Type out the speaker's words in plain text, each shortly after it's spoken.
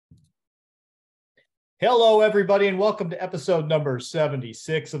Hello, everybody, and welcome to episode number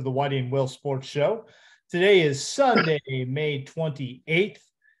 76 of the Whitey and Will Sports Show. Today is Sunday, May 28th,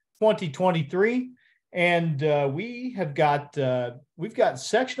 2023, and we've got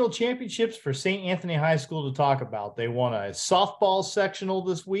sectional championships for St. Anthony High School to talk about. They won a softball sectional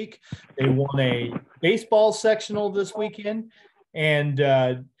this week. They won a baseball sectional this weekend,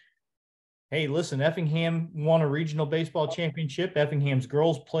 and hey, listen, Effingham won a regional baseball championship. Effingham's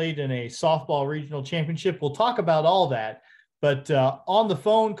girls played in a softball regional championship. We'll talk about all that. But on the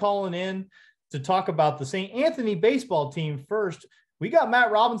phone calling in to talk about the St. Anthony baseball team first, we got Matt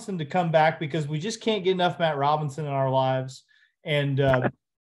Robinson to come back because we just can't get enough Matt Robinson in our lives. And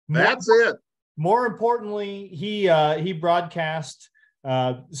that's it. More importantly, he broadcast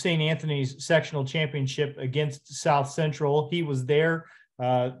St. Anthony's sectional championship against South Central. He was there.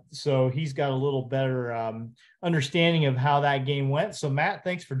 So he's got a little better understanding of how that game went. So Matt,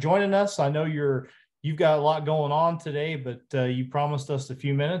 thanks for joining us. I know you've got a lot going on today, but you promised us a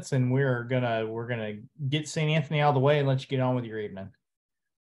few minutes, and we're gonna get St. Anthony out of the way and let you get on with your evening.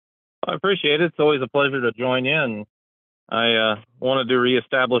 I appreciate it. It's always a pleasure to join in. I wanted to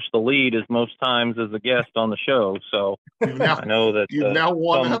reestablish the lead as most times as a guest on the show. So I know that you've now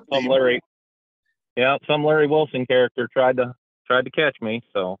won some Larry Wilson character tried to catch me.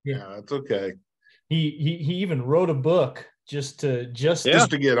 So yeah, that's okay. He even wrote a book just to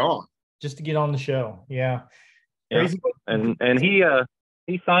get on the show. Yeah. Crazy. And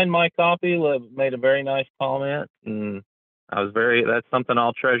he signed my copy, made a very nice comment, and that's something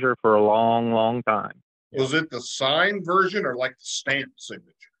I'll treasure for a long, long time. Was it the signed version or like the stamped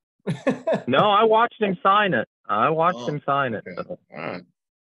signature? No, I watched him sign it. Okay. All right.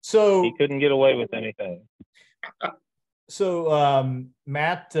 So he couldn't get away with anything. So,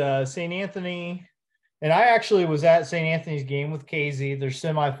 Matt, St. Anthony, and I actually was at St. Anthony's game with KZ, their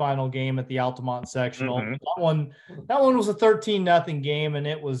semifinal game at the Altamont sectional. Mm-hmm. That one was a 13-0 game, and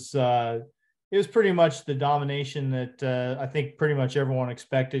it was pretty much the domination that I think pretty much everyone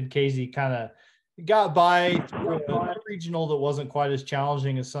expected. KZ kind of got by through a regional that wasn't quite as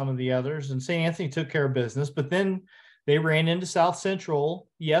challenging as some of the others, and St. Anthony took care of business. But then they ran into South Central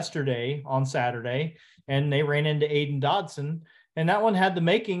yesterday on Saturday, and they ran into Aiden Dodson, and that one had the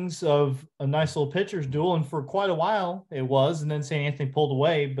makings of a nice little pitcher's duel, and for quite a while it was, and then St. Anthony pulled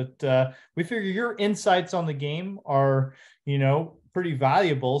away. But we figure your insights on the game are, pretty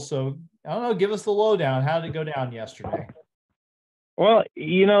valuable. So I don't know, give us the lowdown. How did it go down yesterday? Well,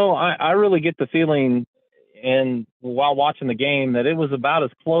 I really get the feeling, and while watching the game, that it was about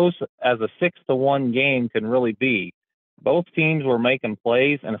as close as a 6-1 game can really be. Both teams were making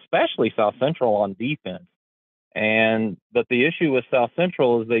plays, and especially South Central on defense. But the issue with South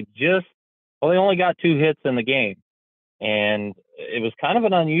Central is they only got 2 hits in the game. And it was kind of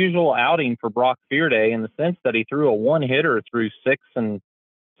an unusual outing for Brock Fearday in the sense that he threw a 1-hitter through 6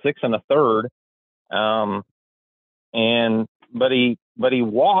 1/3. But he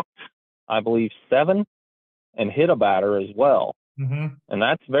walked, I believe, 7 and hit a batter as well. Mm-hmm. And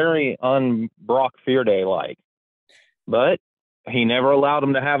that's very un-Brock Fearday-like. But he never allowed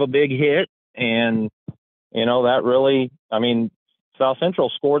him to have a big hit. And, that really, South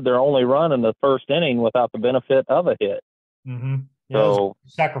Central scored their only run in the first inning without the benefit of a hit. Mm-hmm. Yeah, so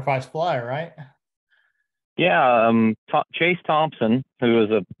sacrifice fly, right? Yeah. Chase Thompson, who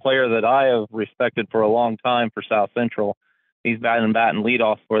is a player that I have respected for a long time for South Central, he's batting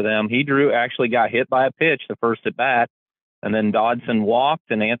leadoff for them. He actually got hit by a pitch the first at bat. And then Dodson walked,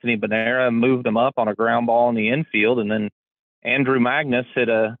 and Anthony Bonera moved him up on a ground ball in the infield. And then Andrew Magnus hit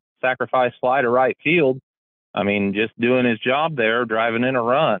a sacrifice fly to right field. Just doing his job there, driving in a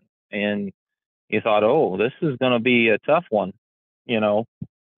run. And you thought, oh, this is going to be a tough one,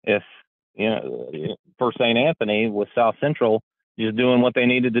 if, for St. Anthony with South Central just doing what they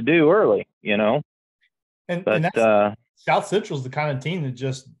needed to do early, And that's, South Central's the kind of team that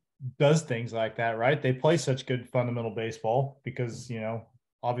just does things like that, right? They play such good fundamental baseball because,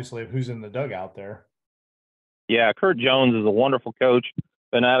 obviously of who's in the dugout there. Yeah, Kurt Jones is a wonderful coach.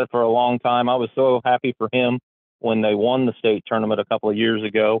 Been at it for a long time. I was so happy for him when they won the state tournament a couple of years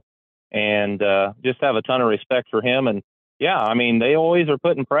ago, and just have a ton of respect for him. And yeah, they always are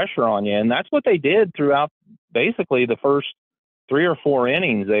putting pressure on you, and that's what they did throughout basically the first 3 or 4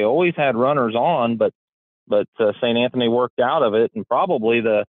 innings. They always had runners on, but St. Anthony worked out of it. And probably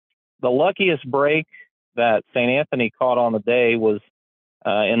the luckiest break that St. Anthony caught on the day was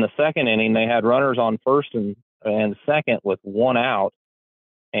in the second inning. They had runners on first and second with 1 out.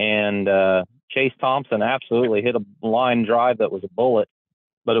 And Chase Thompson absolutely hit a line drive that was a bullet,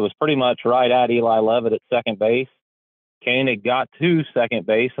 but it was pretty much right at Eli Levitt at second base. Koenig got to second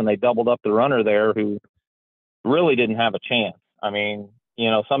base and they doubled up the runner there who really didn't have a chance. I mean,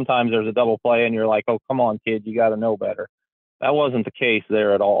 sometimes there's a double play and you're like, oh, come on, kid, you got to know better. That wasn't the case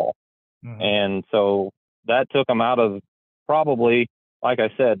there at all. Mm-hmm. And so that took him out of probably, like I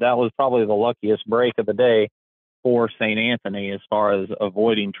said, that was probably the luckiest break of the day for St. Anthony as far as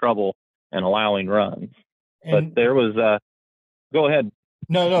avoiding trouble and allowing runs. But there was go ahead.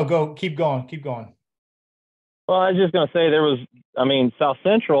 No, go. Keep going. Well, I was just going to say South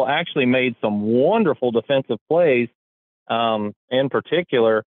Central actually made some wonderful defensive plays. In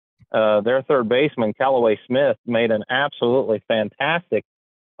particular, their third baseman, Callaway Smith, made an absolutely fantastic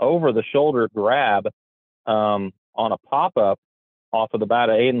over-the-shoulder grab on a pop-up off of the bat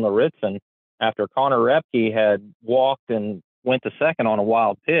of Aiden Lauritzen after Connor Repke had walked and went to second on a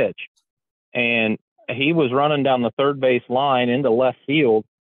wild pitch. And he was running down the third base line into left field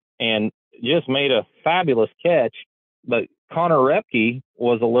and just made a fabulous catch. But Connor Repke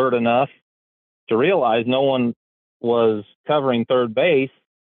was alert enough to realize no one was covering third base,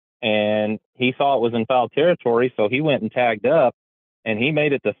 and he saw it was in foul territory, so he went and tagged up, and he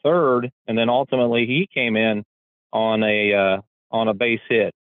made it to third, and then ultimately he came in on a base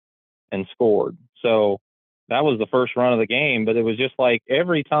hit and scored. So that was the first run of the game, but it was just like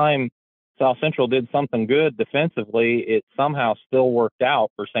every time South Central did something good defensively, it somehow still worked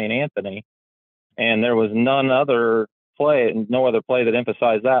out for St. Anthony, and there was no other play that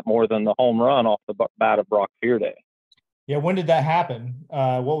emphasized that more than the home run off the bat of Brock Fearday. Yeah, when did that happen?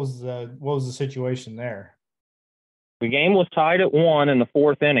 What was the situation there? The game was tied at 1 in the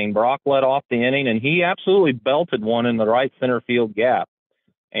fourth inning. Brock led off the inning, and he absolutely belted one in the right center field gap.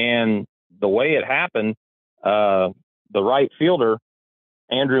 And the way it happened, the right fielder,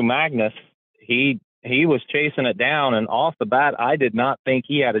 Andrew Magnus, he was chasing it down, and off the bat, I did not think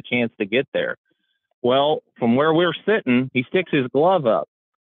he had a chance to get there. Well, from where we're sitting, he sticks his glove up.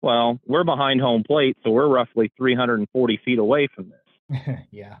 Well, we're behind home plate, so we're roughly 340 feet away from this.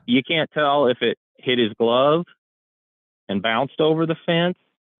 Yeah. You can't tell if it hit his glove and bounced over the fence,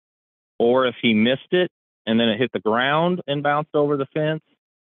 or if he missed it and then it hit the ground and bounced over the fence,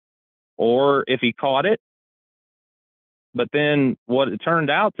 or if he caught it. But then what it turned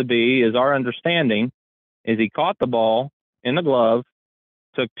out to be is our understanding is he caught the ball in the glove,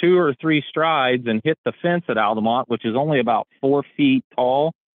 took 2 or 3 strides and hit the fence at Altamont, which is only about 4 feet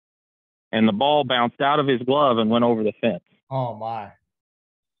tall. And the ball bounced out of his glove and went over the fence. Oh, my.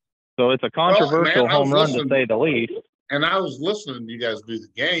 So it's a controversial home run, to say the least. And I was listening to you guys do the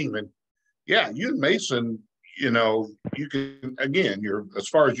game. And, yeah, you and Mason, you can, again, you're as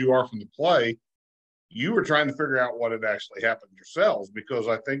far as you are from the play, you were trying to figure out what had actually happened yourselves, because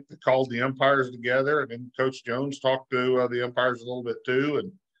I think they called the umpires together, and then Coach Jones talked to the umpires a little bit too,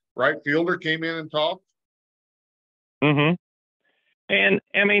 and right fielder came in and talked. Mm-hmm. And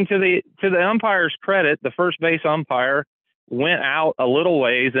I mean, to the umpire's credit, the first base umpire went out a little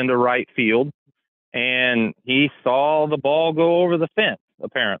ways into right field, and he saw the ball go over the fence,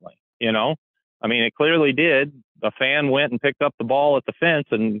 apparently. I mean, it clearly did. The fan went and picked up the ball at the fence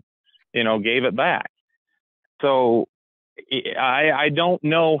and, gave it back. So I don't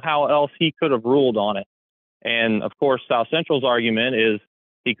know how else he could have ruled on it. And, of course, South Central's argument is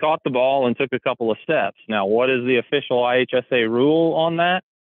he caught the ball and took a couple of steps. Now, what is the official IHSA rule on that?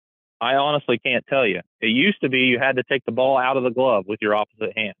 I honestly can't tell you. It used to be you had to take the ball out of the glove with your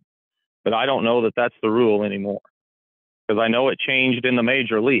opposite hand. But I don't know that that's the rule anymore, because I know it changed in the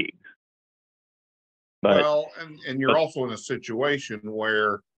major leagues. But, and you're also in a situation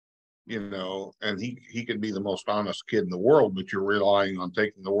where, and he can be the most honest kid in the world, but you're relying on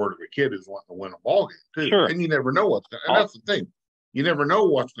taking the word of a kid who's wanting to win a ball game too. Sure. And you never know and that's the thing. You never know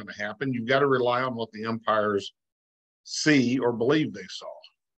what's going to happen. You've got to rely on what the umpires see or believe they saw.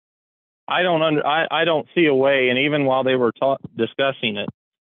 I don't see a way. And even while they were discussing it,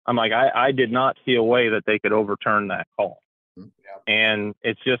 I'm like, I did not see a way that they could overturn that call. Yeah. And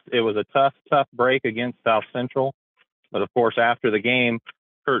it was a tough break against South Central. But of course, after the game,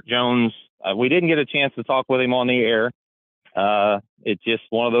 Kurt Jones, we didn't get a chance to talk with him on the air. It's just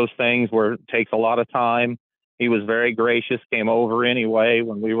one of those things where it takes a lot of time. He was very gracious, came over anyway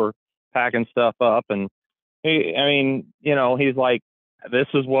when we were packing stuff up. And he's like, this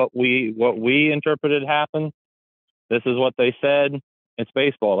is what we interpreted happened. This is what they said. It's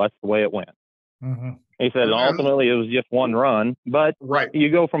baseball. That's the way it went. Mm-hmm. He said ultimately it was just one run, but you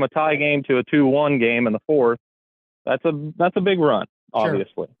go from a tie game to a 2-1 game in the fourth. That's a big run,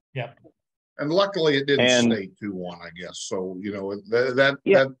 obviously. Sure. Yeah. And luckily it didn't stay 2-1, I guess. So,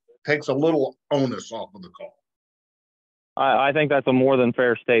 that takes a little onus off of the call. I think that's a more than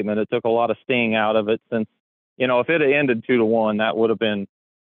fair statement. It took a lot of sting out of it, since if it had ended 2-1, that would have been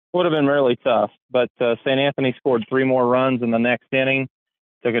really tough. But St. Anthony scored 3 more runs in the next inning,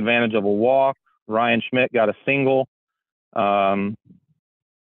 took advantage of a walk. Ryan Schmidt got a single, and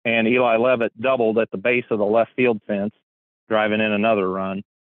Eli Levitt doubled at the base of the left field fence, driving in another run.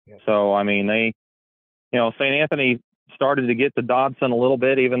 Yeah. So, I mean, St. Anthony started to get to Dodson a little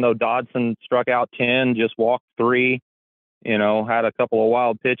bit, even though Dodson struck out 10, just walked 3, had a couple of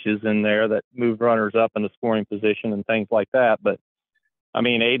wild pitches in there that moved runners up into scoring position and things like that. But, I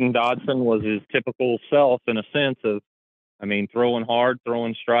mean, Aiden Dodson was his typical self in a sense of, throwing hard,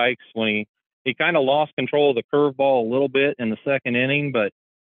 throwing strikes. When he kind of lost control of the curveball a little bit in the second inning, but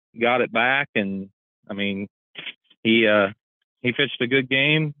got it back. And, he pitched a good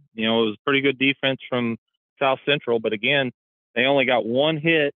game. It was pretty good defense from South Central, but again, they only got 1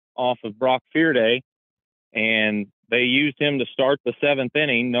 hit off of Brock Fearday, and they used him to start the 7th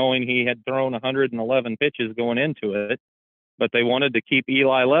inning, knowing he had thrown 111 pitches going into it. But they wanted to keep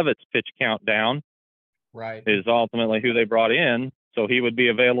Eli Levitt's pitch count down. Right, is ultimately who they brought in, so he would be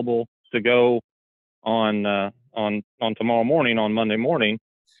available to go on tomorrow morning, on Monday morning,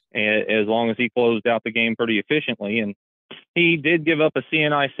 as long as he closed out the game pretty efficiently. And he did give up a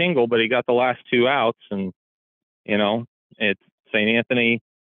CNI single, but he got the last 2 outs. And St. Anthony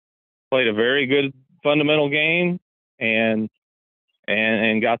played a very good fundamental game and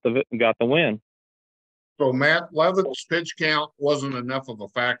got the win. So Matt, Levitt's pitch count wasn't enough of a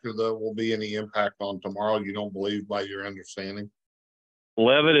factor that will be any impact on tomorrow, you don't believe, by your understanding?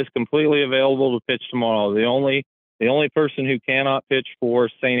 Levitt is completely available to pitch tomorrow. The only person who cannot pitch for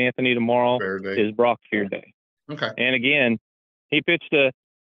St. Anthony tomorrow is Brock Fearday. Okay. And again, he pitched a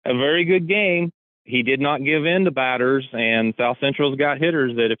very good game. He did not give in to batters, and South Central's got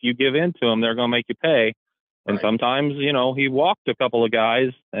hitters that if you give in to them, they're going to make you pay. And sometimes, he walked a couple of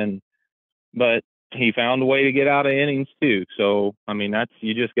guys, but he found a way to get out of innings too. So,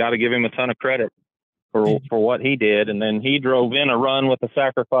 you just got to give him a ton of credit for what he did. And then he drove in a run with a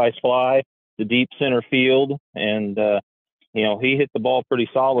sacrifice fly to deep center field. And, he hit the ball pretty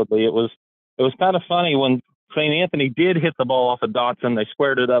solidly. It was kind of funny when St. Anthony did hit the ball off of Dotson, they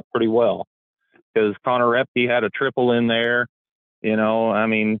squared it up pretty well because Connor Repke had a triple in there.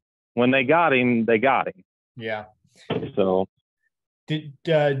 When they got him, they got him. Yeah. So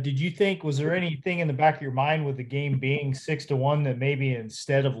did you think, was there anything in the back of your mind with the game being 6-1 that maybe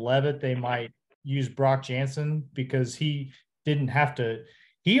instead of Levitt, they might use Brock Jansen because he didn't have to,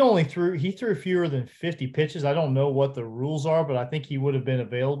 he threw fewer than 50 pitches. I don't know what the rules are, but I think he would have been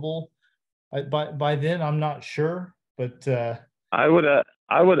available by then. I'm not sure, but I would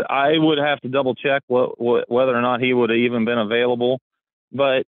have to double check whether or not he would have even been available,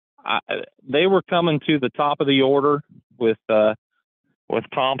 but they were coming to the top of the order with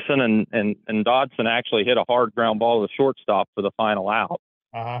Thompson and Dodson actually hit a hard ground ball to the shortstop for the final out.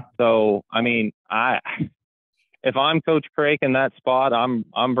 Uh-huh. So, if I'm Coach Craik in that spot,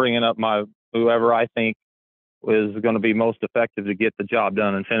 I'm bringing up whoever I think is going to be most effective to get the job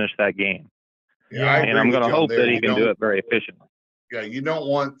done and finish that game. Yeah, and I'm going to hope that he can do it very efficiently. Yeah, you don't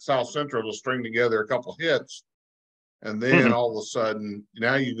want South Central to string together a couple hits, and then all of a sudden,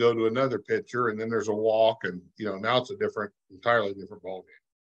 now you go to another pitcher, and then there's a walk, and now it's a entirely different ball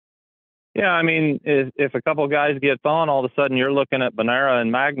game. Yeah, if a couple of guys gets on, all of a sudden you're looking at Bonera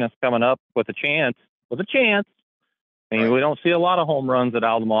and Magnus coming up with a chance. We don't see a lot of home runs at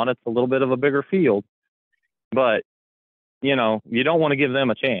Altamont. It's a little bit of a bigger field, but you don't want to give them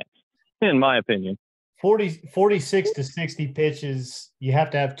a chance, in my opinion. 46 to 60 pitches, you have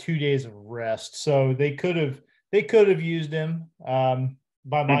to have 2 days of rest. So they could have used him by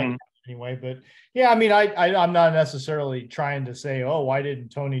my anyway. But yeah, I'm not necessarily trying to say, oh, why didn't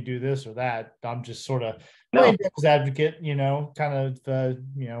Tony do this or that? I'm just sort of playing devil's advocate,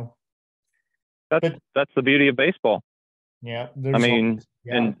 That's the beauty of baseball. Yeah.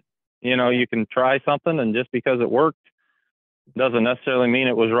 And you can try something, and just because it worked doesn't necessarily mean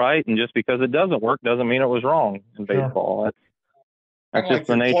it was right, and just because it doesn't work doesn't mean it was wrong in baseball. That's just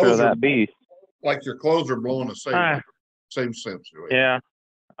the nature of that beast. Like your closer blowing a same sense. Yeah,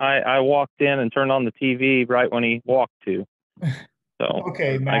 I walked in and turned on the TV right when he walked to, so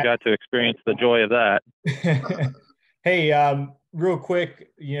okay, Matt. I got to experience the joy of that. Hey, real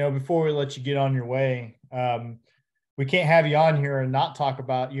quick, before we let you get on your way, we can't have you on here and not talk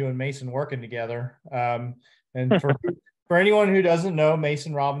about you and Mason working together. And for anyone who doesn't know,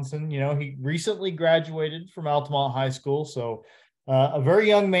 Mason Robinson, he recently graduated from Altamont High School. So a very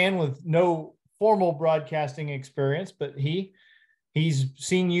young man with no formal broadcasting experience, but he's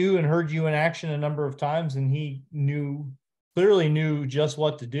seen you and heard you in action a number of times, and he clearly knew just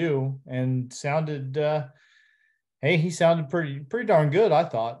what to do and sounded Hey, he sounded pretty darn good, I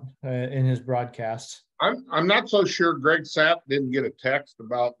thought, in his broadcasts. I'm not so sure Greg Sapp didn't get a text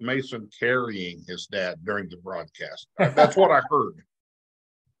about Mason carrying his dad during the broadcast. That's what I heard.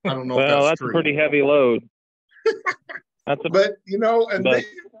 I don't know if Well, that's that's true. a pretty heavy load. But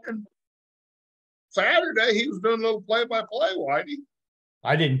and Saturday he was doing a little play-by-play, Whitey.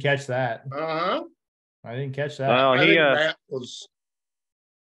 I didn't catch that. Uh-huh. I didn't catch that. Well, I think Matt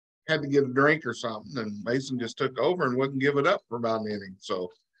had to get a drink or something, and Mason just took over and wouldn't give it up for about an inning. So,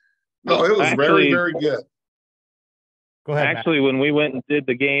 no, it was very, very good. Go ahead. Actually, Matt. when we went and did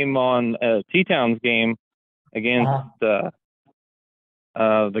the game on T-Town's game against the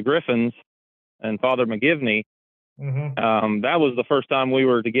Griffins and Father McGivney, that was the first time we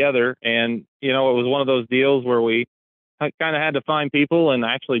were together. And, it was one of those deals where we kind of had to find people. And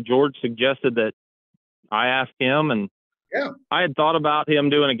actually, George suggested that I asked him, and I had thought about him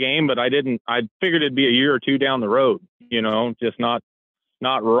doing a game, but I figured it'd be a year or two down the road, just not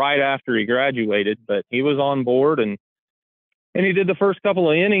right after he graduated, but he was on board and he did the first couple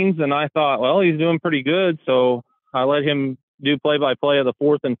of innings, and I thought, well, he's doing pretty good. So I let him do play-by-play of the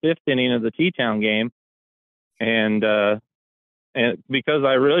fourth and fifth inning of the T-Town game. And because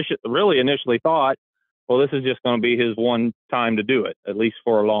I really initially thought, well, this is just going to be his one time to do it, at least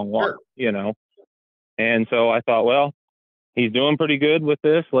for a long while, And so I thought, well, he's doing pretty good with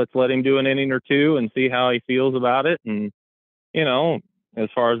this. Let's let him do an inning or two and see how he feels about it. And, as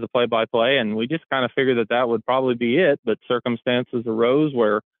far as the play-by-play, and we just kind of figured that would probably be it. But circumstances arose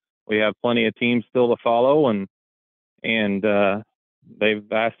where we have plenty of teams still to follow, and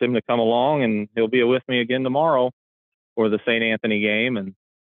they've asked him to come along, and he'll be with me again tomorrow for the St. Anthony game. And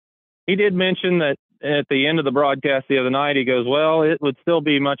he did mention that at the end of the broadcast the other night, he goes, well, it would still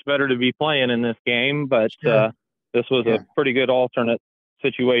be much better to be playing in this game, but this was a pretty good alternate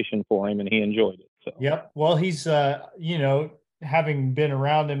situation for him, and he enjoyed it. So. Yep. Well, he's, having been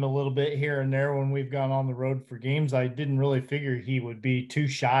around him a little bit here and there when we've gone on the road for games, I didn't really figure he would be too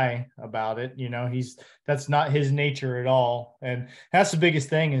shy about it. That's not his nature at all. And that's the biggest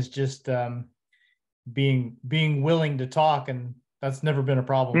thing, is just being willing to talk. And that's never been a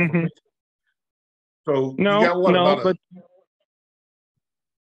problem for me. So but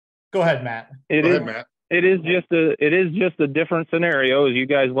go ahead, Matt. Matt. It is just a different scenario, as you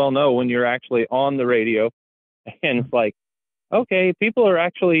guys well know, when you're actually on the radio, and it's like, okay, people are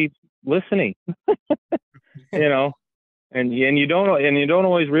actually listening, and you don't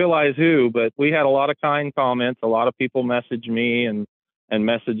always realize who, but we had a lot of kind comments. A lot of people messaged me and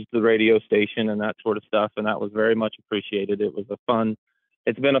messaged the radio station and that sort of stuff. And that was very much appreciated.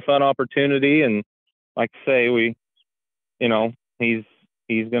 It's been a fun opportunity. And like I say,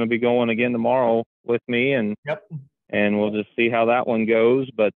 he's going to be going again tomorrow with me, and we'll just see how that one goes.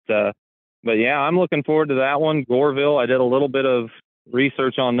 But yeah, I'm looking forward to that one. Goreville, I did a little bit of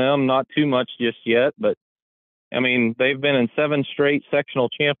research on them, not too much just yet, but I mean, they've been in 7 straight sectional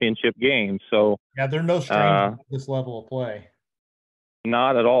championship games. So yeah, they're no strangers at this level of play.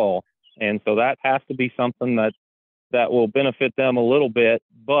 Not at all. And so that has to be something that will benefit them a little bit,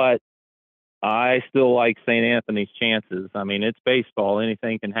 but I still like St. Anthony's chances. I mean, it's baseball.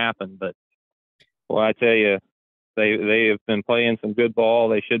 Anything can happen, but well, I tell you, they have been playing some good ball.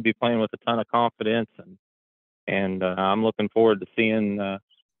 They should be playing with a ton of confidence, and I'm looking forward to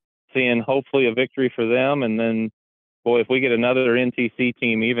seeing hopefully a victory for them. And then, boy, if we get another NTC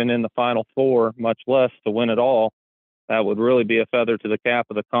team even in the Final Four, much less to win it all, that would really be a feather to the cap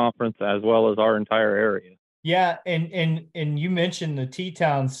of the conference as well as our entire area. Yeah, and you mentioned the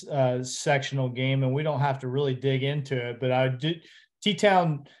T-Town's sectional game, and we don't have to really dig into it, but I did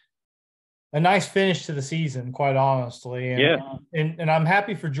T-Town. A nice finish to the season, quite honestly. And I'm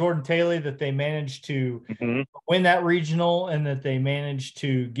happy for Jordan Taylor that they managed to win that regional, and that they managed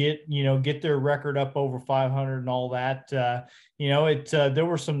to get their record up over 500 and all that. There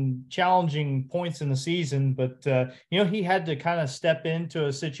were some challenging points in the season, but he had to kind of step into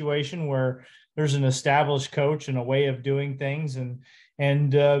a situation where there's an established coach and a way of doing things. And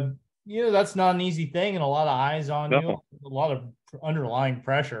that's not an easy thing, and a lot of eyes on you, a lot of underlying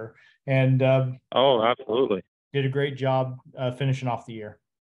pressure. And absolutely, did a great job finishing off the year.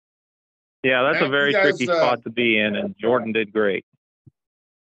 Yeah, that's a very tricky spot to be in, and Jordan did great.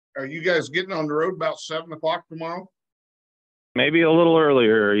 Are you guys getting on the road about 7 o'clock tomorrow? Maybe a little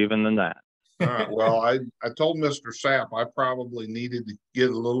earlier even than that. All right. Well, I told Mr. Sapp I probably needed to get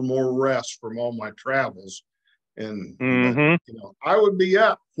a little more rest from all my travels, and I would be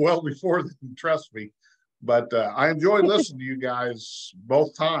up well before then, trust me. But I enjoyed listening to you guys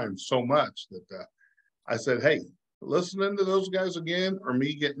both times so much that I said, hey, listening to those guys again, or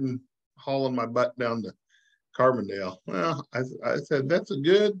me hauling my butt down to Carbondale. Well, I said, that's a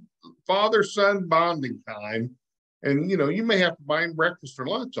good father-son bonding time. And, you may have to buy him breakfast or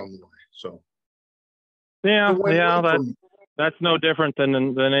lunch on the way. So, Yeah, that's no different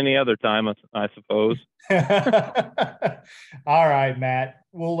than any other time, I suppose. All right, Matt.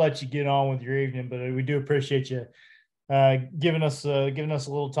 We'll let you get on with your evening, but we do appreciate you giving us a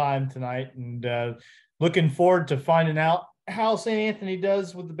little time tonight, and looking forward to finding out how St. Anthony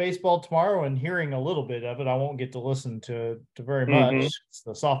does with the baseball tomorrow and hearing a little bit of it. I won't get to listen to very much.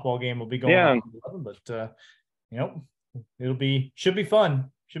 The softball game will be going on, but should be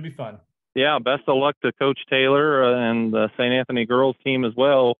fun. Should be fun. Yeah, best of luck to Coach Taylor and the St. Anthony girls team as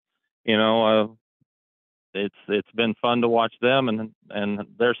well. It's been fun to watch them and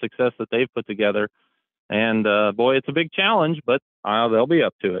their success that they've put together. And boy, it's a big challenge, but they'll be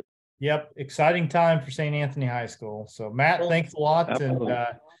up to it. Yep, exciting time for St. Anthony High School. So, Matt, thanks a lot. Absolutely.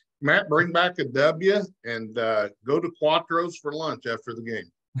 And Matt, bring back a W and go to Quattro's for lunch after the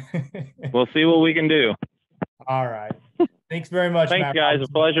game. We'll see what we can do. All right. Thanks very much, Thanks, Matt guys.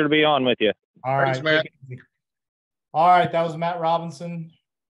 Robinson. A pleasure to be on with you. All right. Thanks, Matt. All right. That was Matt Robinson,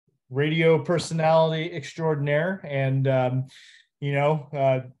 radio personality extraordinaire. And,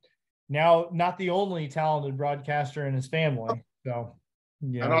 now not the only talented broadcaster in his family. So,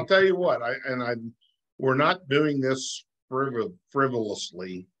 yeah. And I'll tell you what, we're not doing this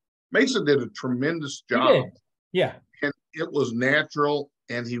frivolously. Mason did a tremendous job. Yeah. And it was natural,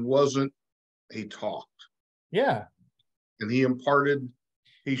 and he talked. Yeah. And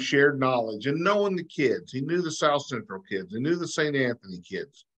he shared knowledge, and knowing the kids. He knew the South Central kids. He knew the St. Anthony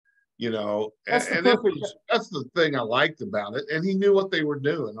kids, That's the thing I liked about it. And he knew what they were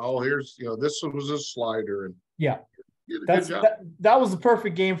doing. Oh, here's, this was a slider. And yeah, that was the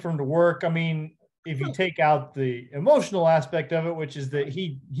perfect game for him to work. I mean, if you take out the emotional aspect of it, which is that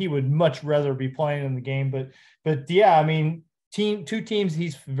he would much rather be playing in the game, but yeah, I mean, two teams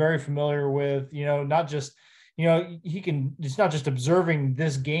he's very familiar with, not just, it's not just observing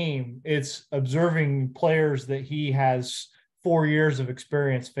this game, it's observing players that he has 4 years of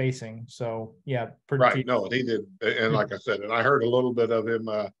experience facing. So yeah, right. No, he did. And like I said, and I heard a little bit of him,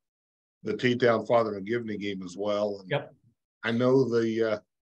 the T-Town Father McGivney game as well. And yep. I know the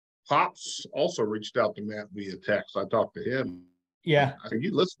Pops also reached out to Matt via text. I talked to him. Yeah. Are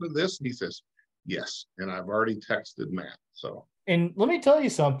you listening to this? And he says, yes. And I've already texted Matt. So. And let me tell you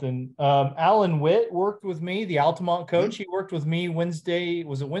something. Alan Witt worked with me, the Altamont coach. He worked with me Wednesday.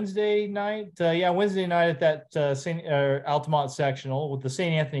 Was it Wednesday night? Wednesday night at that Altamont sectional with the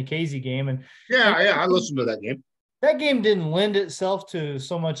St. Anthony Casey game. And I listened to that game. That game didn't lend itself to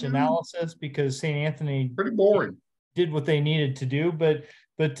so much analysis because St. Anthony pretty boring did what they needed to do. But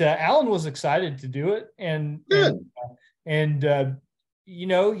Alan was excited to do it, and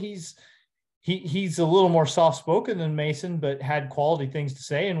he's a little more soft spoken than Mason, but had quality things to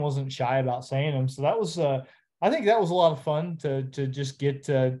say and wasn't shy about saying them. So that was, I think that was a lot of fun to just get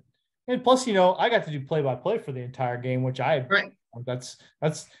to, and plus, I got to do play by play for the entire game, which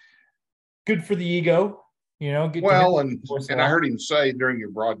that's good for the ego, Well, and I heard him say during your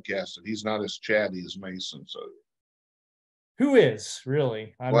broadcast that he's not as chatty as Mason. So who is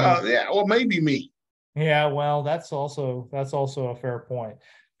really? Maybe me. Yeah, well, that's also a fair point.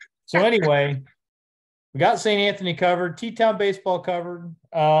 So anyway, we got St. Anthony covered, T-Town baseball covered.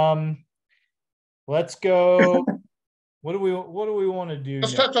 Let's go. What do we want to do?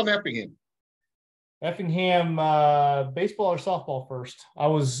 Let's touch on Effingham. Effingham baseball or softball first?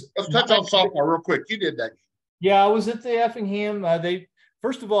 Let's touch on softball real quick. You did that. Yeah, I was at the Effingham. They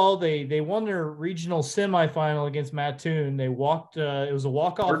won their regional semifinal against Mattoon. They walked. It was a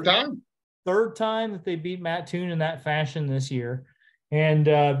walk-off. Third time that they beat Mattoon in that fashion this year, and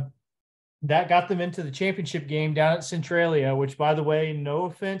that got them into the championship game down at Centralia. Which, by the way, no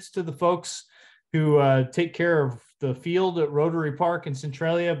offense to the folks who take care of the field at Rotary Park in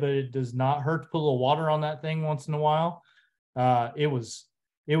Centralia, but it does not hurt to put a little water on that thing once in a while. It was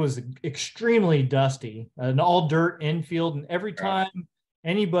extremely dusty, an all dirt infield, and every time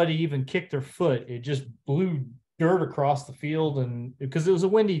anybody even kicked their foot, it just blew dirt across the field, and because it was a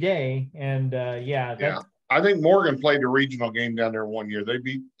windy day. And I think Morgan played a regional game down there one year. They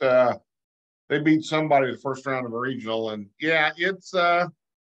beat somebody the first round of a regional, and it's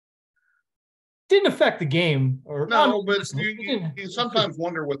didn't affect the game. But you sometimes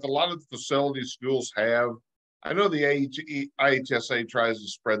wonder with a lot of the facilities schools have. I know the IHSA tries to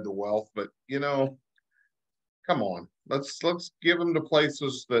spread the wealth, but come on, let's give them to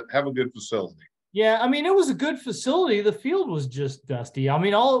places that have a good facility. Yeah, I mean, it was a good facility. The field was just dusty. I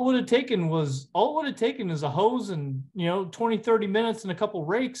mean, all it would have taken is a hose and, 20, 30 minutes and a couple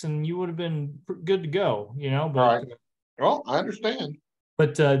rakes, and you would have been good to go, All but right. Well, I understand.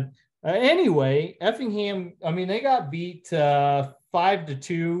 but anyway, Effingham, I mean, they got beat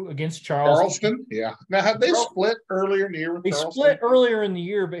 5-2 against Charleston. Charleston, yeah. Now, have they split earlier in the year with They Charleston? split earlier in the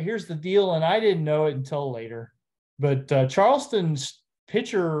year, but here's the deal, and I didn't know it until later. But Charleston's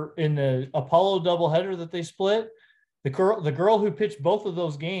pitcher in the Apollo doubleheader that they split, the girl who pitched both of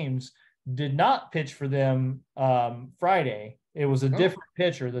those games did not pitch for them Friday. It was a different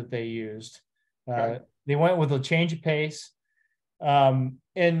pitcher that they used. Okay. They went with a change of pace,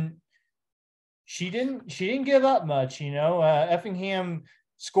 and she didn't give up much. Effingham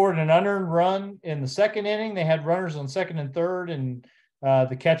scored an unearned run in the second inning. They had runners on second and third, and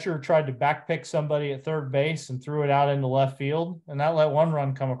the catcher tried to backpick somebody at third base and threw it out into left field, and that let one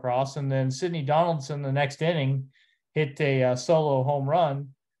run come across. And then Sidney Donaldson, the next inning, hit a solo home run.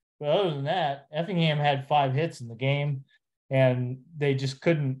 But other than that, Effingham had 5 hits in the game, and they just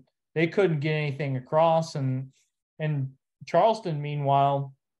couldn't get anything across. And Charleston,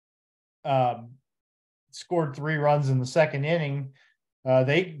 meanwhile, scored 3 runs in the second inning.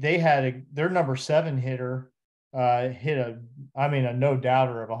 They had their number 7 hitter hit a no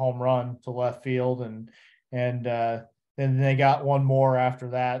doubter of a home run to left field, and then they got one more after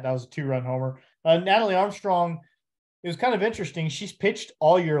that. That was a 2-run homer. Natalie Armstrong, it was kind of interesting. She's pitched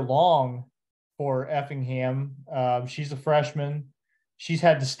all year long for Effingham. She's a freshman. She's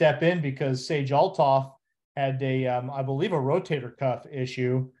had to step in because Sage Altoff had I believe a rotator cuff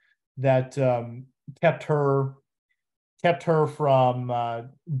issue that kept her from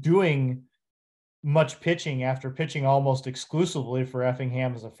doing much pitching after pitching almost exclusively for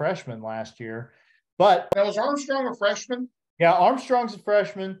Effingham as a freshman last year. But now, was Armstrong a freshman? Yeah, Armstrong's a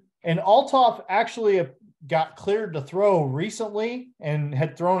freshman, and Altoff actually got cleared to throw recently and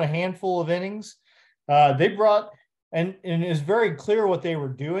had thrown a handful of innings. They brought and it was very clear what they were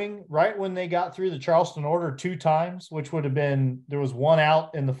doing right when they got through the Charleston order 2 times, which would have been, there was 1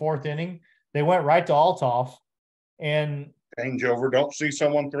 out in the 4th inning. They went right to Altoff, and changeover. Don't see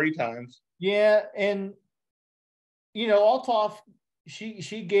someone 3 times. Yeah, and Altoff,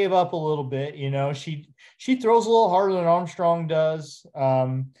 she gave up a little bit. She throws a little harder than Armstrong does.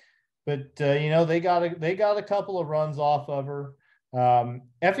 But they got a couple of runs off of her.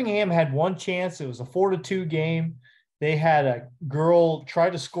 Effingham had 1 chance. It was a 4-2 game. They had a girl try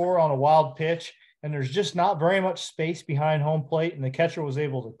to score on a wild pitch, and there's just not very much space behind home plate, and the catcher was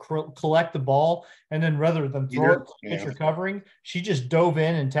able to collect the ball, and then rather than throw it to the pitcher covering, she just dove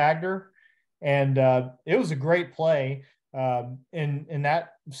in and tagged her, and it was a great play, and that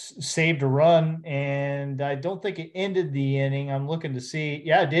saved a run, and I don't think it ended the inning. I'm looking to see.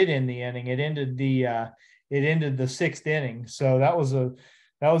 Yeah, it did end the inning. It ended the 6th inning. So that was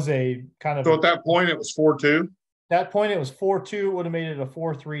a kind of. So at that point, it was 4-2. That point, it was 4-2. It would have made it a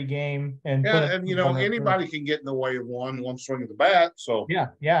 4-3 game. And anybody can get in the way of one swing of the bat. So yeah,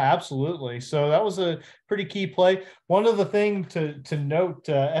 absolutely. So that was a pretty key play. One other thing to note: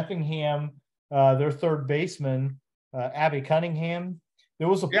 Effingham, their third baseman, Abby Cunningham. There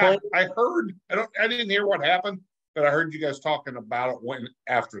was a play. I heard. I didn't hear what happened, but I heard you guys talking about it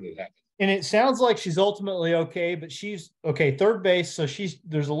after it happened. And it sounds like she's ultimately okay, but she's okay. Third base. So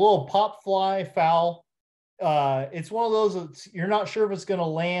there's a little pop fly foul. It's one of those you're not sure if it's going to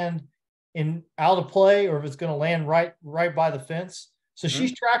land out of play or if it's going to land right by the fence. So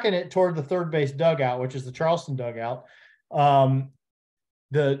she's tracking it toward the third base dugout, which is the Charleston dugout.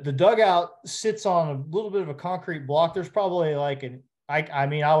 The dugout sits on a little bit of a concrete block. There's probably like I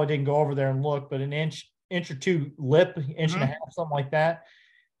didn't go over there and look, but an inch or 2 lip, inch and a half, something like that,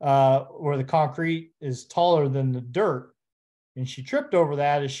 where the concrete is taller than the dirt. And she tripped over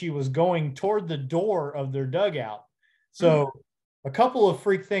that as she was going toward the door of their dugout. So a couple of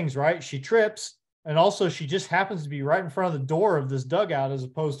freak things, right? She trips, and also she just happens to be right in front of the door of this dugout as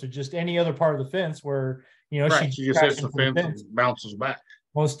opposed to just any other part of the fence where, she just hits the fence and bounces back.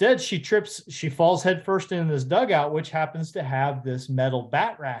 Well, instead she trips, she falls headfirst into this dugout, which happens to have this metal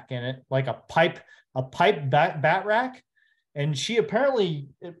bat rack in it, like a pipe bat rack. And she apparently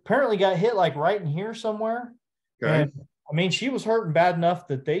got hit like right in here somewhere. Okay. And she was hurting bad enough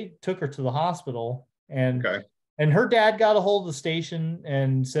that they took her to the hospital, and her dad got a hold of the station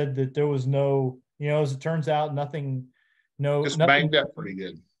and said that there was no, as it turns out, nothing banged up pretty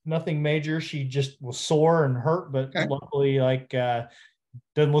good. Nothing major. She just was sore and hurt, but luckily,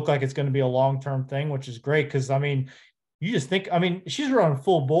 doesn't look like it's going to be a long-term thing, which is great. Cause you just think, she's running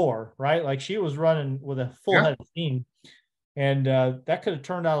full bore, right? Like she was running with a full head of steam. and that could have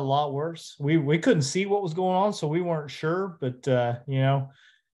turned out a lot worse. We couldn't see what was going on, so we weren't sure. But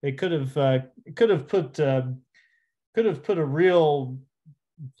they could have put a real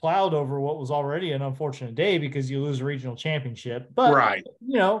cloud over what was already an unfortunate day because you lose a regional championship. But right.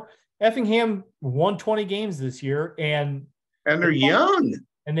 Effingham won 20 games this year, and they're young.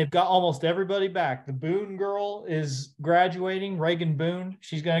 And they've got almost everybody back. The Boone girl is graduating, Reagan Boone.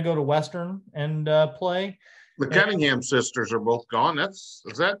 She's going to go to Western and play. The Cunningham sisters are both gone. Do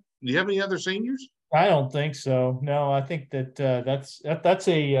you have any other seniors? I don't think so. No, I think that that's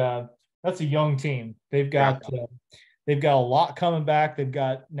a young team. They've got a lot coming back. They've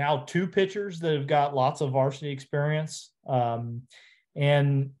got now 2 pitchers that have got lots of varsity experience, and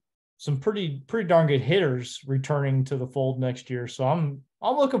some pretty darn good hitters returning to the fold next year. So I'm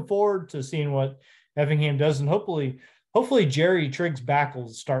looking forward to seeing what Effingham does, and hopefully Jerry Triggs back will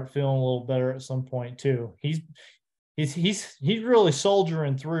start feeling a little better at some point too. He's really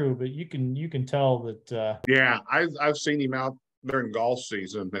soldiering through, but you can tell that. I've seen him out during golf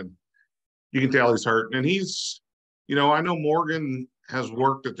season, and you can tell he's hurting. And he's, I know Morgan has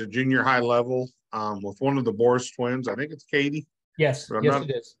worked at the junior high level with one of the Boris twins. I think it's Katie. Yes,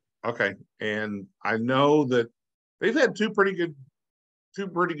 it is. Okay, and I know that they've had two pretty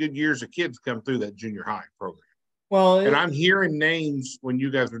good years of kids come through that junior high program. Well, and I'm hearing names when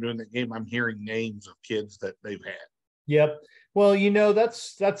you guys were doing that game. I'm hearing names of kids that they've had. Yep. Well,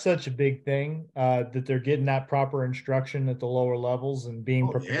 that's such a big thing that they're getting that proper instruction at the lower levels and being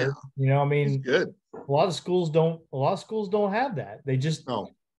prepared. Yeah. It's good. A lot of schools don't have that. They just, no.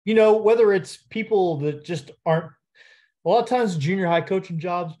 Whether it's people that just aren't. A lot of times, junior high coaching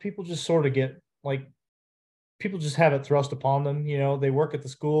jobs, people just sort of get people just have it thrust upon them. They work at the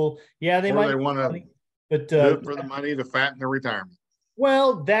school. Yeah, they might. They want to, but do it for the money to fatten their retirement.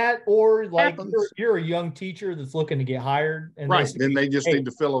 Well, that or you're a young teacher that's looking to get hired, and then they just need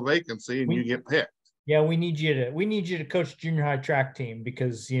to fill a vacancy, and you get picked. Yeah, we need you to coach junior high track team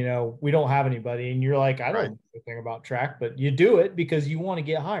because we don't have anybody, and you're like, I don't know anything about track, but you do it because you want to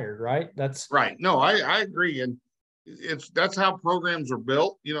get hired, right? That's right. No, I agree, and that's how programs are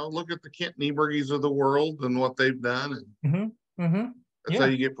built. Look at the Kent Niebergys of the world and what they've done, and that's how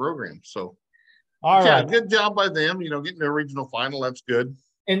you get programs. So, all right, good job by them. Getting to a regional final, that's good.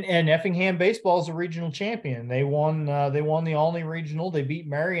 And Effingham baseball is a regional champion. They won the Olney regional. They beat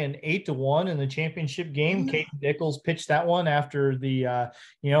Marion 8-1 in the championship game. Kate Nichols pitched that one after the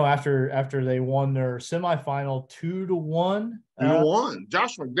after they won their semifinal 2-1. 2-1.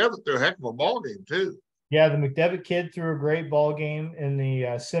 Josh McDevitt threw a heck of a ball game too. Yeah, the McDevitt kid threw a great ball game in the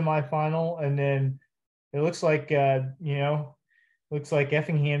semifinal, and then it looks like Effingham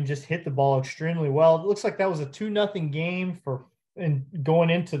just hit the ball extremely well. It looks like that was a 2-0 game and going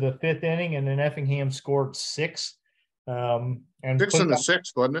into the 5th inning, and then Effingham scored 6. And 6 in the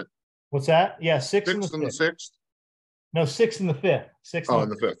 6th, wasn't it? What's that? Yeah, 6 in the 6th. No, 6 in the 5th. 6. In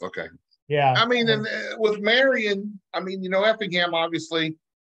the 5th. Okay. Yeah. I mean, and with Marion, Effingham, obviously,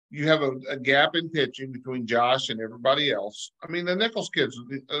 you have a gap in pitching between Josh and everybody else. I mean, the Nichols kid's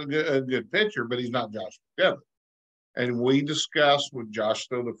a good pitcher, but he's not Josh McDevitt. And we discussed with Josh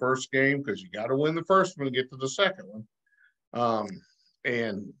through the first game because you got to win the first one to get to the second one.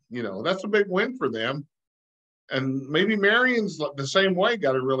 And that's a big win for them. And maybe Marion's the same way,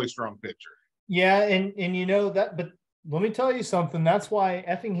 got a really strong pitcher. Yeah, and that, but let me tell you something. That's why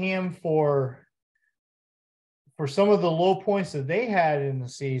Effingham for some of the low points that they had in the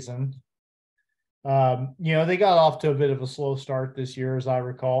season, they got off to a bit of a slow start this year, as I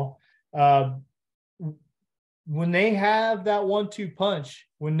recall. When they have that 1-2 punch,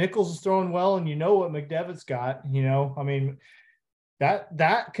 when Nichols is throwing well, and what McDevitt's got,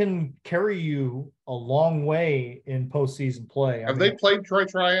 that can carry you a long way in postseason play. Have they played Troy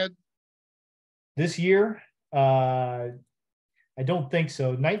Triad this year? I don't think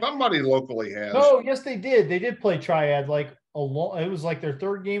so. Somebody locally has. Oh, yes, they did. They did play Triad it was like their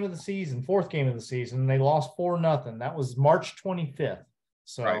 3rd game of the season, 4th game of the season. And they lost 4-0. That was March 25th.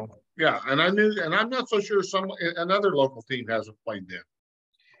 So right. Yeah, and I'm not so sure another local team hasn't played them.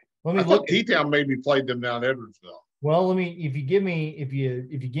 Let me look. T-Town maybe played them down Edwardsville. Well, if you give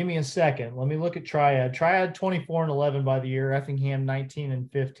me a second, let me look at Triad. Triad 24-11 by the year. Effingham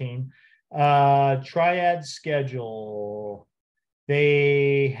 19-15. Triad schedule.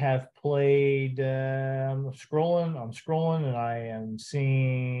 They have played. I'm scrolling, and I am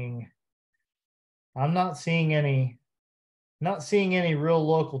seeing. I'm not seeing any real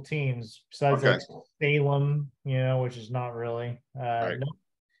local teams besides like Salem, which is not really. Right.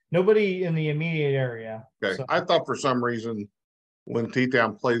 Nobody in the immediate area. Okay. So, I thought for some reason when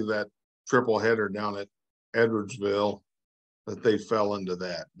T-Town played that triple header down at Edwardsville, that they fell into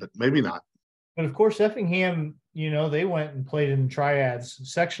that, but maybe not. But of course, Effingham, they went and played in Triads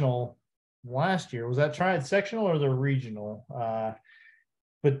sectional last year. Was that Triad sectional or the regional?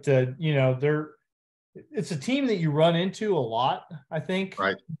 But it's a team that you run into a lot, I think.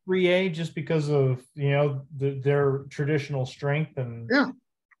 Right. 3A, just because of their traditional strength and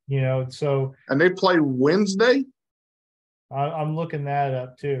so. And they play Wednesday. I'm looking that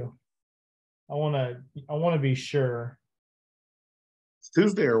up too. I want to be sure. It's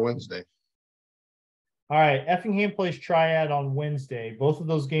Tuesday or Wednesday. All right, Effingham plays Triad on Wednesday. Both of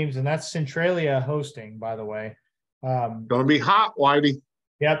those games, and that's Centralia hosting, by the way. Going to be hot, Whitey.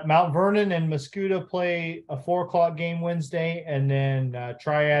 Yep, Mount Vernon and Mascoutah play a 4:00 game Wednesday, and then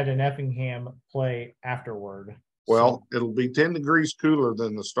Triad and Effingham play afterward. Well, it'll be 10 degrees cooler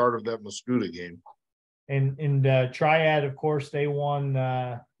than the start of that Mascoutah game. And Triad, of course, they won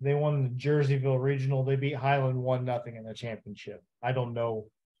the Jerseyville Regional. They beat Highland 1-0 in the championship. I don't know.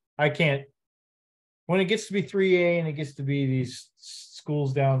 I can't. When it gets to be 3A and it gets to be these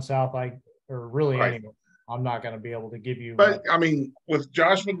schools down south, anyway, I'm not going to be able to give you. But I mean, with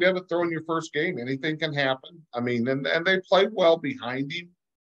Josh McDevitt throwing your first game, anything can happen. I mean, and they played well behind him.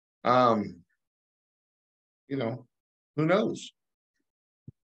 Who knows?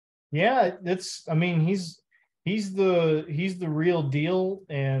 Yeah, he's the real deal,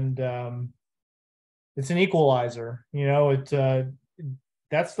 and it's an equalizer.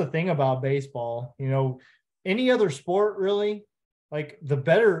 That's the thing about baseball. Any other sport really, like the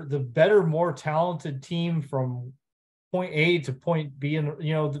better, more talented team from point A to point B,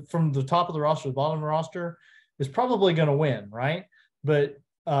 and from the top of the roster to the bottom of the roster is probably going to win, right? But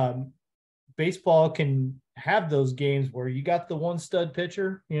baseball can have those games where you got the one stud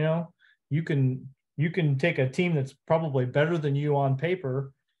pitcher. You can take a team that's probably better than you on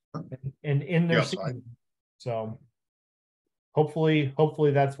paper and in their season. So hopefully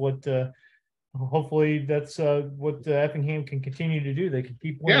that's what Effingham can continue to do. They can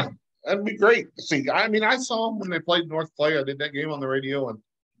keep winning. Yeah, that'd be great. See, I mean, I saw them when they played North Clay. I did that game on the radio, and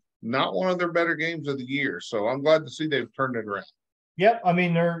not one of their better games of the year. So I'm glad to see they've turned it around. Yep. I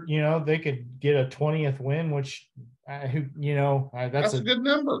mean, they could get a 20th win, which that's a good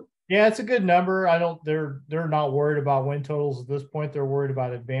number. Yeah, it's a good number. They're not worried about win totals at this point. They're worried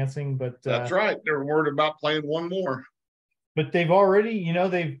about advancing, but that's right. They're worried about playing one more. But they've already,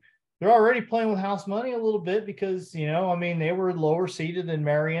 they're already playing with house money a little bit because, they were lower seeded than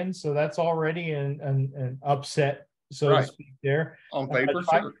Marion. So that's already an upset, so to speak, there. On paper,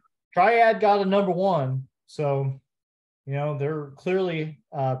 sure. Triad got a number one. So, they're clearly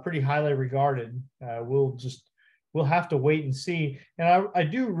pretty highly regarded. We'll have to wait and see. And I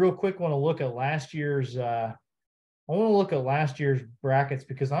do real quick want to look at last year's brackets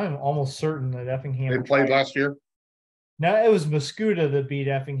because I'm almost certain that Effingham. They played last year? No, it was Mascoutah that beat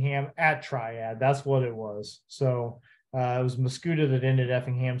Effingham at Triad. That's what it was. So it was Mascoutah that ended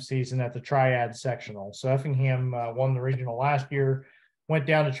Effingham's season at the Triad sectional. So Effingham won the regional last year, went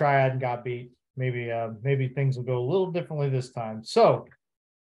down to Triad and got beat. Maybe things will go a little differently this time. So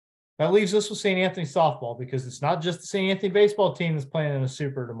that leaves us with St. Anthony softball because it's not just the St. Anthony baseball team that's playing in a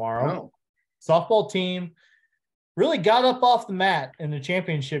super tomorrow. No. Softball team really got up off the mat in the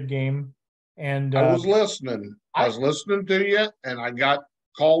championship game. And I was listening. I was listening to you, and I got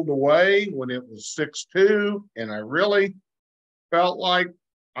called away when it was 6-2, and I really felt like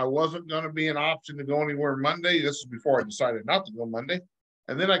I wasn't going to be an option to go anywhere Monday. This is before I decided not to go Monday.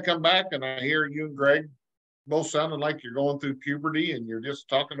 And then I come back, and I hear you and Greg both sounding like you're going through puberty, and you're just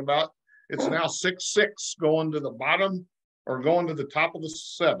talking about it's now 6-6 going to the bottom or going to the top of the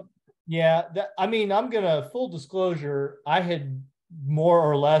 7. Yeah, I'm going to full disclosure. I had more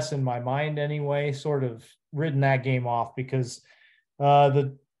or less in my mind anyway, sort of written that game off because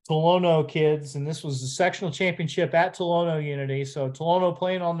the Tolono kids, and this was the sectional championship at Tolono Unity. So Tolono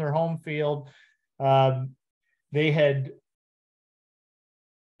playing on their home field. They had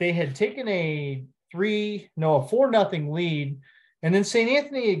taken a 4-0 lead. And then St.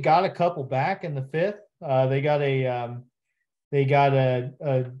 Anthony got a couple back in the 5th. They got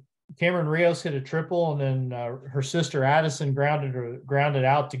a Cameron Rios hit a triple, and then her sister Addison grounded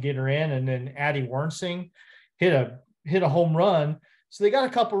out to get her in, and then Addie Wernsing hit a home run. So they got a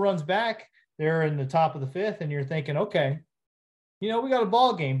couple runs back there in the top of the 5th, and you're thinking, okay, we got a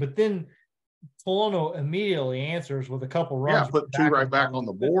ball game. But then Tolono immediately answers with a couple runs. Yeah, put 2 right back on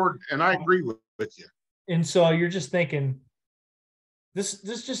the board, and I agree with you. And so you're just thinking, this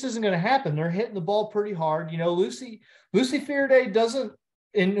just isn't going to happen. They're hitting the ball pretty hard. Lucy Fearday doesn't.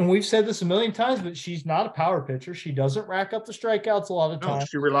 And we've said this a million times, but she's not a power pitcher. She doesn't rack up the strikeouts a lot of times. No,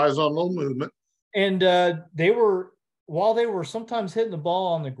 she relies on low movement. And they were while they were sometimes hitting the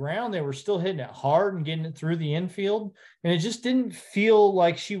ball on the ground, they were still hitting it hard and getting it through the infield. And it just didn't feel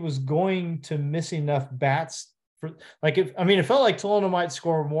like she was going to miss enough bats for like it felt like Tolona might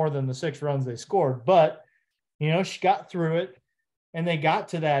score more than the 6 runs they scored, but she got through it and they got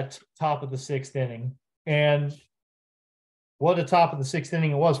to that top of the 6th inning. And what a top of the 6th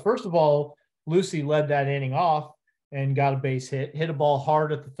inning it was. First of all, Lucy led that inning off and got a base hit a ball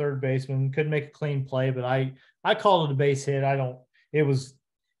hard at the third baseman, couldn't make a clean play, but I called it a base hit. This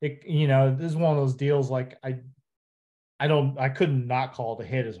is one of those deals like I couldn't not call it a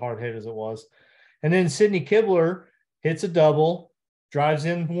hit, as hard hit as it was. And then Sydney Kibler hits a double, drives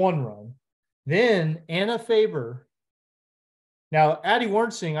in 1 run. Then Anna Faber. Now, Addie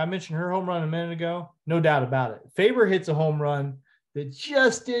Wernsing, I mentioned her home run a minute ago. No doubt about it. Faber hits a home run that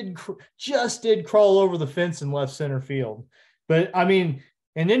just did crawl over the fence in left center field. But and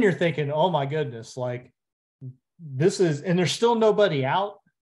then you're thinking, oh my goodness, like this is, and there's still nobody out,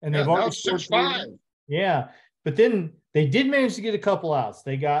 and they've already scored 6-5. Yeah, but then they did manage to get a couple outs.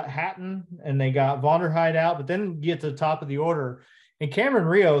 They got Hatton and they got Vonderhyde out, but then get to the top of the order. And Cameron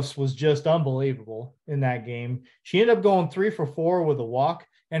Rios was just unbelievable in that game. She ended up going 3 for 4 with a walk,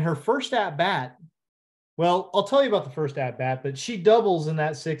 and her first at bat. Well, I'll tell you about the first at bat, but she doubles in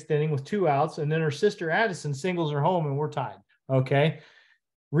that 6th inning with 2 outs, and then her sister Addison singles her home, and we're tied. Okay.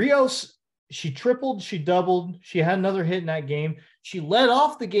 Rios, she tripled, she doubled, she had another hit in that game. She led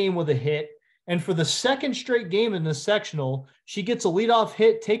off the game with a hit, and for the 2nd straight game in the sectional, she gets a leadoff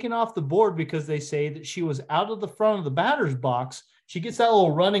hit taken off the board because they say that she was out of the front of the batter's box. She gets that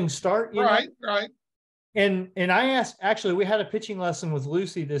little running start. Right. And I asked, actually, we had a pitching lesson with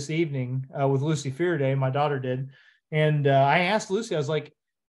Lucy this evening, with Lucy Fearday, my daughter did. And I asked Lucy, I was like,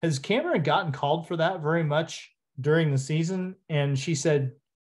 has Cameron gotten called for that very much during the season? And she said,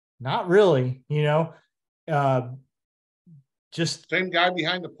 not really, just. Same guy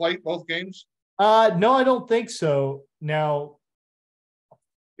behind the plate both games? No, I don't think so. Now.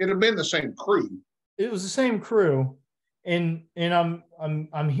 It'd have been the same crew. It was the same crew. And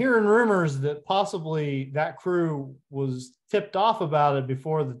I'm hearing rumors that possibly that crew was tipped off about it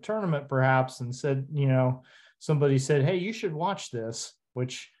before the tournament, perhaps, and said, somebody said, hey, you should watch this,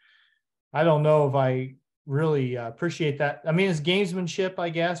 which I don't know if I really appreciate that. It's gamesmanship, I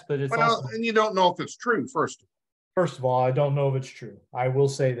guess, but it's also, and you don't know if it's true. First of all, I don't know if it's true. I will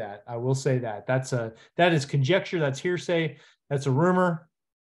say that. That is conjecture. That's hearsay. That's a rumor.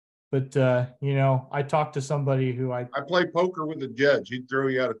 But, I talked to somebody who I play poker with a judge. He'd throw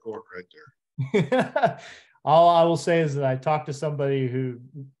you out of court right there. All I will say is that I talked to somebody who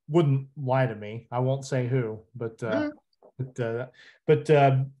wouldn't lie to me. I won't say who, but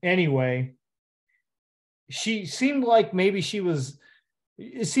anyway, she seemed like maybe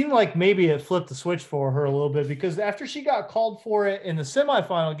it seemed like maybe it flipped the switch for her a little bit, because after she got called for it in the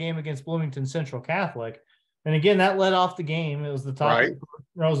semifinal game against Bloomington Central Catholic, and again, that led off the game. It was the top, it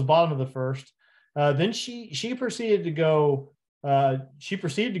was the bottom of the first. Then she proceeded to go. She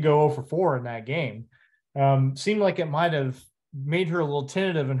proceeded to go 0 for 4 in that game. Seemed like it might have made her a little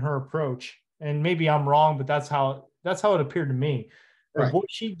tentative in her approach. And maybe I'm wrong, but that's how it appeared to me. Right. Boy,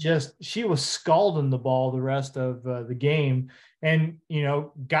 she was scalding the ball the rest of the game, and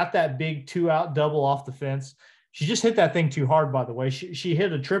got that big 2-out double off the fence. She just hit that thing too hard. By the way, she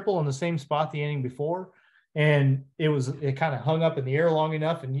hit a triple in the same spot the inning before. And it kind of hung up in the air long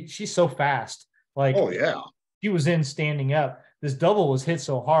enough, and she's so fast. Like, oh yeah, she was in standing up. This double was hit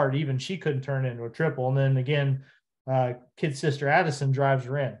so hard, even she couldn't turn it into a triple. And then again, kid sister Addison drives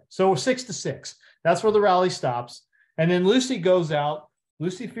her in. So 6-6. That's where the rally stops. And then Lucy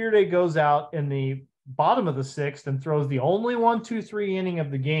Fearday goes out in the bottom of the 6th and throws the only 1-2-3 inning of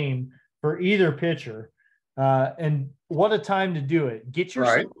the game for either pitcher. And what a time to do it. Get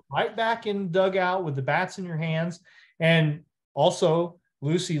yourself right back in the dugout with the bats in your hands. And also,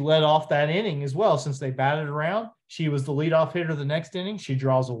 Lucy led off that inning as well. Since they batted around, she was the leadoff hitter the next inning. She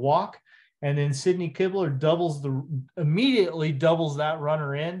draws a walk. And then Sydney Kibler immediately doubles that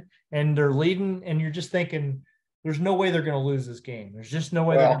runner in. And they're leading. And you're just thinking, there's no way they're going to lose this game. There's just no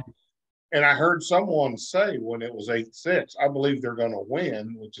way they're going to. And I heard someone say when it was 8-6, I believe they're going to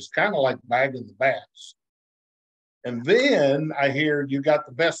win, which is kind of like bagging the bats. And then I hear you got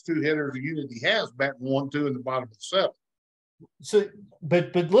the best 2 hitters the Unity has, batting 1-2 in the bottom of the 7th. So,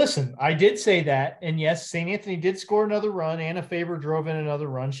 but listen, I did say that, and yes, St. Anthony did score another run. Anna Faber drove in another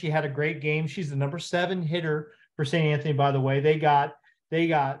run. She had a great game. She's the number 7 hitter for St. Anthony, by the way. They got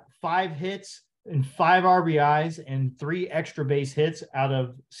 5 hits and 5 RBIs and 3 extra base hits out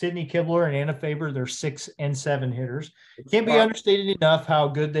of Sydney Kibler and Anna Faber. They're 6 and 7 hitters. It can't be understated enough how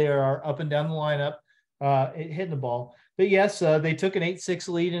good they are up and down the lineup. Hitting the ball. yes, they took an 8-6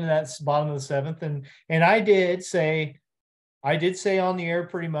 lead into that bottom of the seventh, and I did say on the air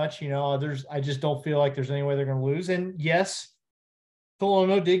pretty much, I just don't feel like there's any way they're going to lose. And yes,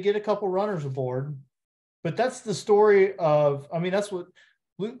 Tolono did get a couple runners aboard, but that's the story of. I mean, that's what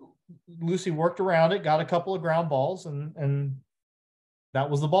Lucy worked around it, got a couple of ground balls, and that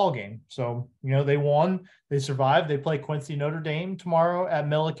was the ball game. So, they won, they survived. They play Quincy Notre Dame tomorrow at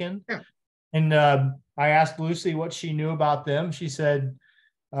Milliken. Yeah. And I asked Lucy what she knew about them. She said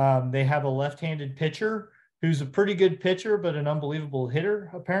they have a left-handed pitcher who's a pretty good pitcher, but an unbelievable hitter,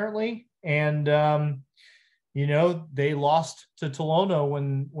 apparently. And, they lost to Tolono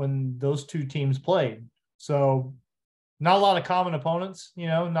when those two teams played. So not a lot of common opponents,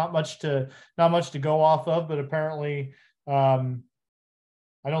 not much to go off of, but apparently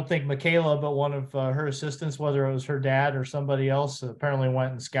I don't think Michaela, but one of her assistants, whether it was her dad or somebody else, apparently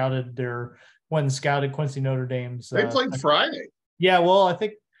went and scouted Quincy Notre Dame's. They played Friday. Yeah, well, I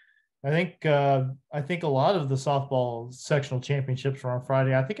think a lot of the softball sectional championships were on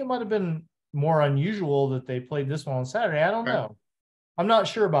Friday. I think it might have been more unusual that they played this one on Saturday. I don't know. I'm not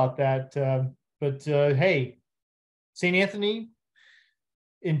sure about that. But hey, St. Anthony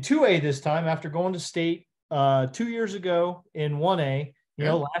in 2A this time after going to state 2 years ago in 1A.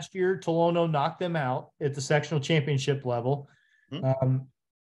 Last year, Tolono knocked them out at the sectional championship level.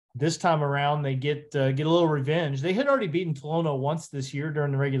 This time around, they get a little revenge. They had already beaten Tolono once this year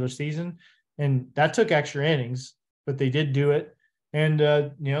during the regular season, and that took extra innings, but they did do it. And,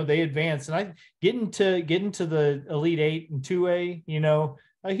 they advanced. And getting to the Elite Eight and 2A,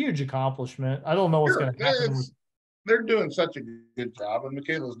 a huge accomplishment. I don't know what's going to happen. They're doing such a good job, and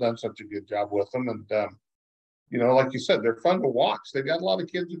Michaela's done such a good job with them. And, like you said, they're fun to watch. They've got a lot of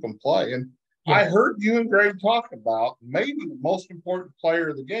kids who can play. And yeah. I heard you and Greg talk about maybe the most important player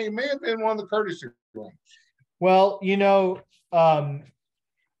of the game may have been one of the courtesy runs. Well,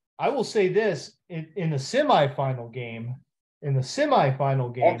 I will say this in the semifinal game.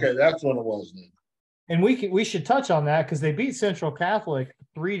 Okay, that's what it was then. And we should touch on that because they beat Central Catholic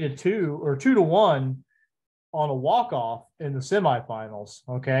 3-2 or 2-1 on a walk-off in the semifinals.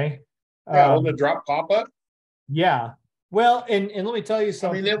 Okay. On the drop pop-up? Yeah. Well, and let me tell you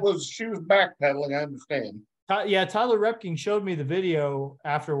something. I mean, she was backpedaling, I understand. Yeah, Tyler Repking showed me the video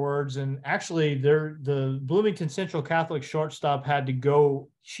afterwards, and actually the Bloomington Central Catholic shortstop had to go.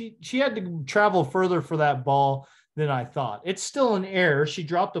 She had to travel further for that ball than I thought. It's still an error. She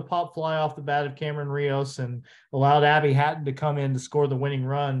dropped a pop fly off the bat of Cameron Rios and allowed Abby Hatton to come in to score the winning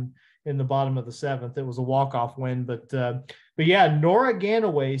run in the bottom of the seventh. It was a walk-off win, but yeah, Nora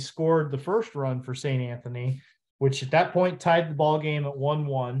Ganaway scored the first run for St. Anthony, which at that point tied the ball game at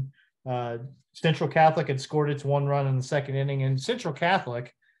 1-1. Central Catholic had scored its one run in the second inning, and Central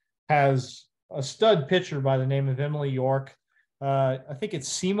Catholic has a stud pitcher by the name of Emily York. I think it's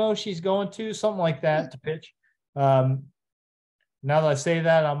SEMO she's going to, something like that, to pitch. Now that I say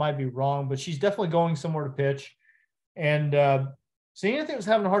that, I might be wrong, but she's definitely going somewhere to pitch. And St. Anthony was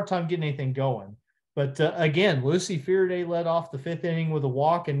having a hard time getting anything going. But again, Lucy Fearday led off the fifth inning with a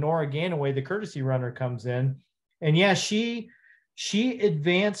walk, and Nora Ganaway, the courtesy runner, comes in. And yeah, she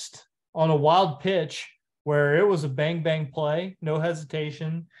advanced on a wild pitch where it was a bang play, no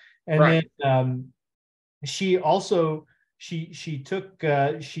hesitation. And right. Then she also she took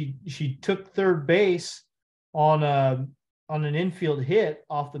third base on an infield hit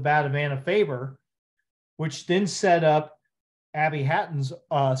off the bat of Anna Faber, which then set up Abby Hatton's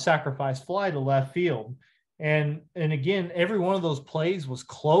sacrifice fly to left field. And again, every one of those plays was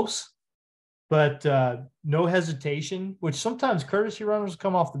close, but no hesitation, which sometimes courtesy runners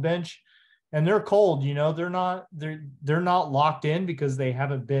come off the bench and they're cold, they're not locked in because they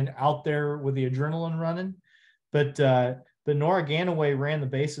haven't been out there with the adrenaline running. But Nora Ganaway ran the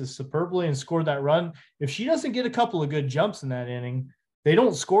bases superbly and scored that run. If she doesn't get a couple of good jumps in that inning, they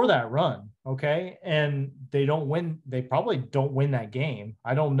don't score that run, okay? And they don't win. They probably don't win that game.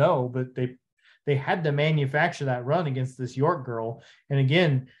 I don't know, but they had to manufacture that run against this York girl. And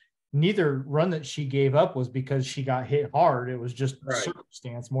again, neither run that she gave up was because she got hit hard. It was just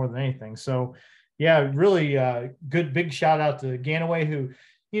circumstance more than anything. So, yeah, really good big shout out to Ganaway, who,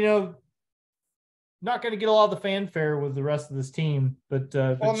 not going to get a lot of the fanfare with the rest of this team. But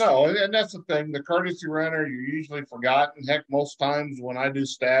no, and that's the thing. The courtesy runner, you're usually forgotten. Heck, most times when I do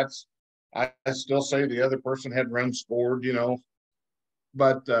stats, I still say the other person had runs scored,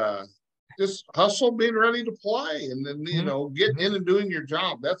 But just hustle, being ready to play, and then getting in and doing your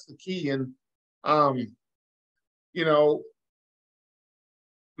job. That's the key. And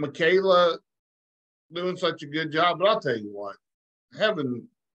Michaela doing such a good job. But I'll tell you what, having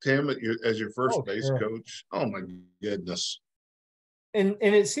Tim as your first base sure. coach. Oh my goodness. And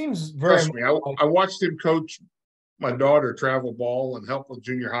it seems very Trust me, I watched him coach my daughter travel ball and help with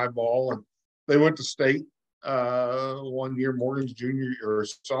junior high ball, and they went to state 1 year, Morgan's junior or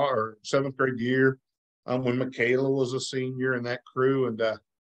seventh grade year, when Michaela was a senior in that crew, and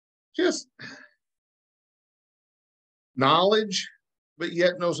just knowledge, but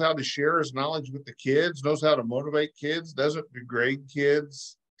yet knows how to share his knowledge with the kids, knows how to motivate kids, doesn't degrade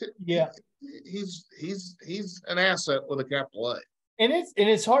kids. Yeah. He's an asset with a capital A. And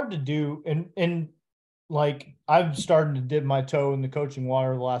it's hard to do. And like I've started to dip my toe in the coaching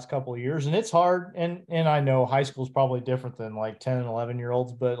water the last couple of years, and it's hard. And I know high school is probably different than like 10 and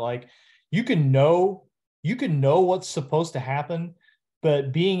 11-year-olds, but like you can know what's supposed to happen,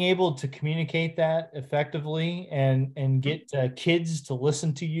 but being able to communicate that effectively and get kids to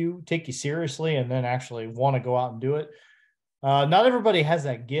listen to you, take you seriously, and then actually want to go out and do it. Not everybody has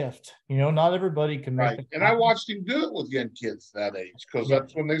that gift, not everybody can make it. And I watched him do it with young kids that age, because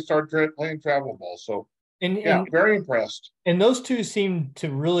that's when they started playing travel ball. So and very impressed. And those two seem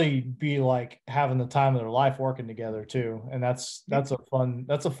to really be like having the time of their life working together too. And that's a fun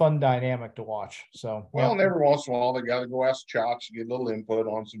dynamic to watch. So and every once in a while they got to go ask Chops to get a little input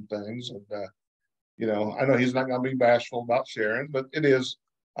on some things. And I know he's not going to be bashful about sharing, but it is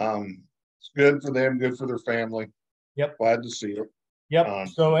it's good for them, good for their family. Yep. Glad to see it. Yep.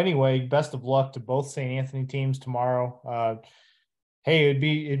 So anyway, best of luck to both St. Anthony teams tomorrow. Hey,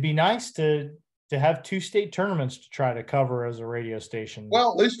 it'd be nice to have two state tournaments to try to cover as a radio station.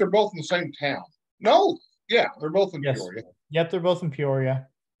 Well, at least they're both in the same town. No, yeah, they're both in Peoria. Yep, they're both in Peoria.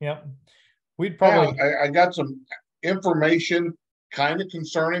 Yep. We'd probably. I got some information kind of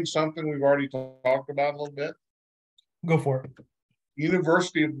concerning something we've already talked about a little bit. Go for it.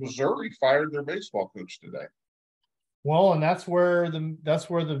 University of Missouri fired their baseball coach today. Well, and that's where the Josh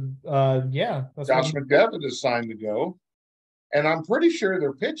McDevitt is signed to go. And I'm pretty sure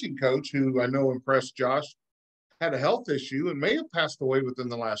their pitching coach, who I know impressed Josh, had a health issue and may have passed away within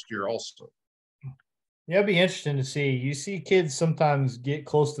the last year also. Yeah, it'd be interesting to see. You see kids sometimes get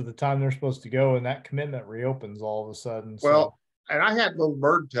close to the time they're supposed to go, and that commitment reopens all of a sudden. Well, and I had Little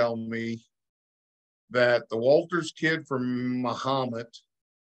Bird tell me that the Walters kid from Muhammad,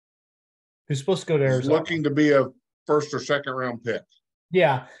 who's supposed to go to Arizona, is looking to be a first or second round pick.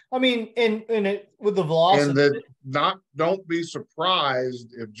 Yeah, I mean, and it with the velocity, and don't be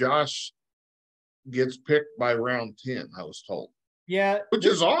surprised if Josh gets picked by round 10. I was told. Yeah, which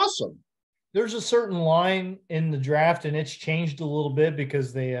is awesome. There's a certain line in the draft, and it's changed a little bit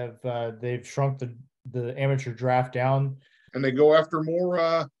because they've shrunk the amateur draft down, and they go after more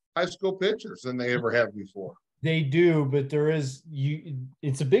high school pitchers than they ever have before. They do, but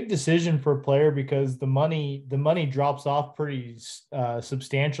it's a big decision for a player because the money drops off pretty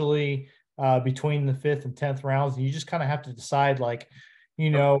substantially between the 5th and 10th rounds. And you just kind of have to decide, like,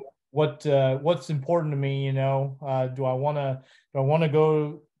 what's important to me. Do I want to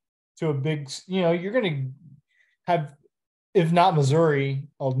go to a big, you're going to have, if not Missouri,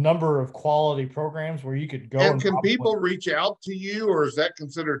 a number of quality programs where you could go. And can people reach out to you, or is that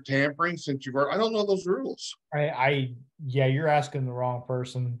considered tampering since you've already, I don't know those rules. Yeah, you're asking the wrong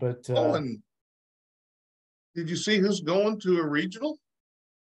person, but and did you see who's going to a regional?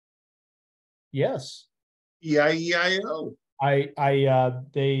 Yes. EIEIO.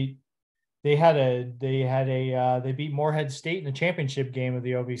 They beat Morehead State in the championship game of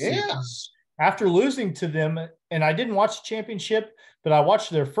the OVC. Yes. After losing to them, and I didn't watch the championship, but I watched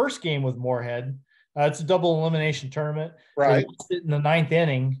their first game with Morehead. It's a double elimination tournament. Right. In the 9th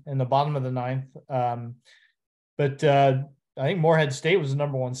inning, in the bottom of the 9th. But I think Morehead State was the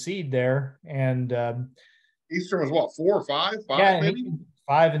number 1 seed there. And Eastern was what, 4 or 5? 5 maybe?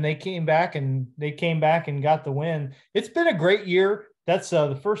 5, and they came back and got the win. It's been a great year. That's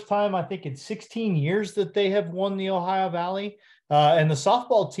the first time, I think, in 16 years that they have won the Ohio Valley. And the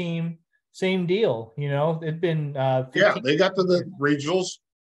softball team, same deal. It'd been they got to the regionals,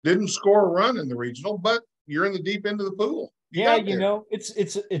 didn't score a run in the regional, but you're in the deep end of the pool.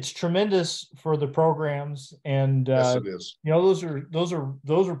 It's tremendous for the programs, and yes, it is. Those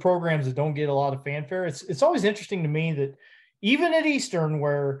are programs that don't get a lot of fanfare. It's always interesting to me that even at Eastern,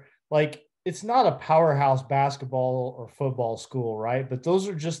 where like it's not a powerhouse basketball or football school, right? But those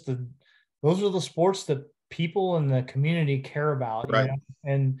are the sports that people in the community care about, right?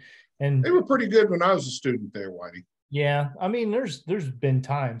 And they were pretty good when I was a student there, Whitey. Yeah, I mean, there's been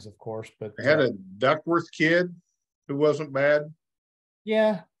times, of course, but they had a Duckworth kid who wasn't bad.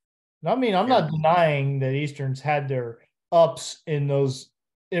 Yeah, I mean, I'm not denying that Eastern's had their ups in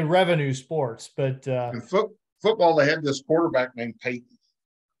revenue sports, but in football they had this quarterback named Peyton.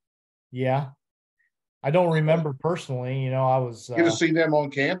 Yeah. I don't remember personally. I was Get to see them on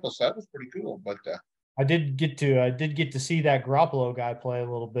campus. That was pretty cool. But I did get to see that Garoppolo guy play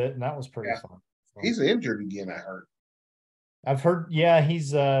a little bit, and that was pretty fun. So, he's injured again, I heard. I've heard, yeah,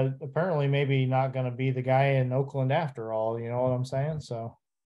 he's apparently maybe not going to be the guy in Oakland after all. You know what I'm saying? So,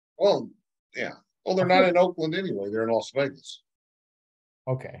 well, yeah. Well, they're not in Oakland anyway. They're in Las Vegas.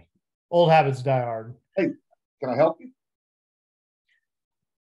 Okay. Old habits die hard. Hey, can I help you?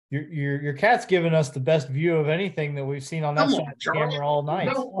 Your cat's giving us the best view of anything that we've seen on that side of the camera all night.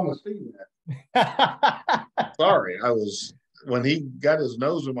 I don't want to see that. Sorry, when he got his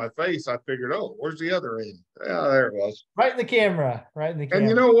nose in my face, I figured, oh, where's the other end? Yeah, there it was. Right in the camera. And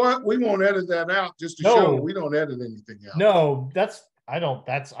you know what? We won't edit that out just to show we don't edit anything out. No, I don't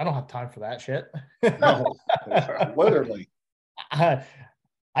have time for that shit. No, literally.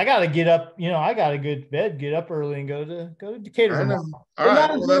 I gotta get up, I gotta go to bed, get up early and go to Decatur tomorrow. All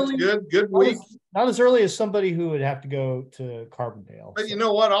right, well, that's good. Good week. Not as early as somebody who would have to go to Carbondale. But you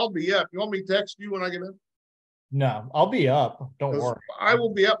know what? I'll be up. You want me to text you when I get up? No, I'll be up. Don't worry. I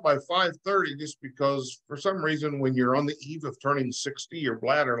will be up by 5:30 just because for some reason when you're on the eve of turning 60, your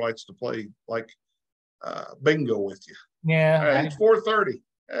bladder likes to play like bingo with you. Yeah. It's 4:30.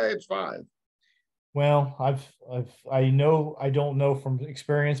 It's 5. Well, I don't know from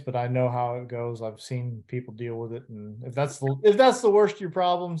experience, but I know how it goes. I've seen people deal with it, and if that's the worst of your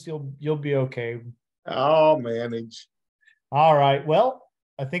problems, you'll be okay. I'll manage. All right. Well,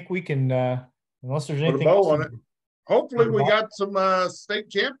 I think we can. Unless there's anything else on it. Hopefully, we got some state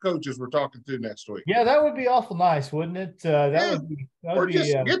champ coaches we're talking to next week. Yeah, that would be awful nice, wouldn't it? That would be.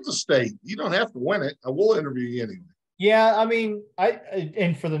 Get the state. You don't have to win it. I will interview you anyway. Yeah, I mean,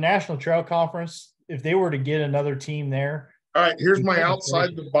 and for the National Trail Conference, if they were to get another team there. All right, here's my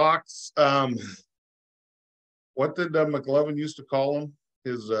outside the box. What did McLevin used to call him?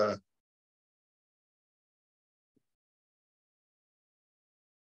 His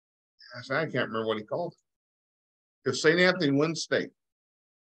I can't remember what he called it. If St. Anthony wins state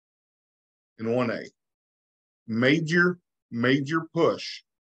in 1A, major push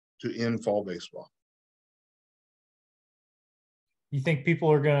to end fall baseball. You think people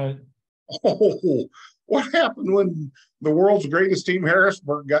are going to? Oh, what happened when the world's greatest team,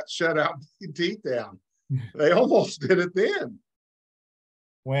 Harrisburg, got shut out with teeth down? They almost did it then.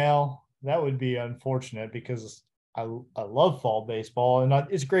 Well, that would be unfortunate because I love fall baseball, and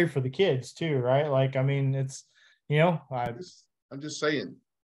it's great for the kids too, right? Like, I mean, it's, I'm just saying,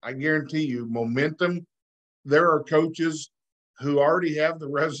 I guarantee you momentum. There are coaches who already have the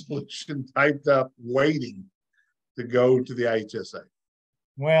resolution typed up waiting to go to the IHSA.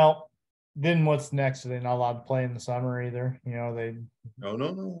 Well, then what's next? Are they not allowed to play in the summer either? No.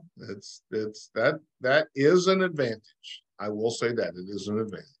 That is an advantage. I will say that it is an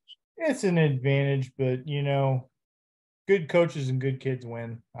advantage. It's an advantage, but good coaches and good kids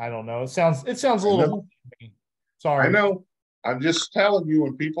win. I don't know. It sounds a little. Sorry. I know. I'm just telling you,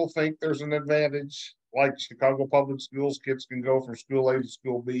 when people think there's an advantage, like Chicago Public Schools, kids can go from school A to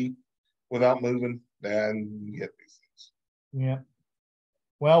school B without moving, then you get these things. Yeah.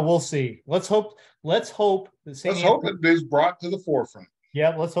 Well, we'll see. Let's hope that it is brought to the forefront.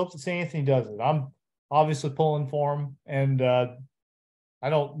 Yeah, let's hope that St. Anthony does it. I'm obviously pulling for them, and I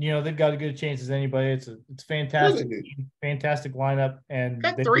don't. They've got as good a chance as anybody. It's fantastic, fantastic lineup, and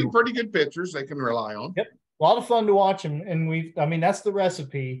got 3 pretty good pitchers they can rely on. Yep, a lot of fun to watch them, and that's the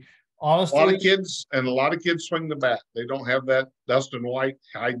recipe. Honestly, a lot of kids swing the bat. They don't have that Dustin White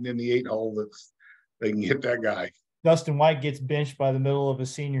hiding in the 8-hole that they can hit that guy. Dustin White gets benched by the middle of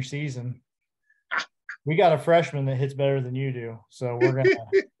his senior season. We got a freshman that hits better than you do, so we're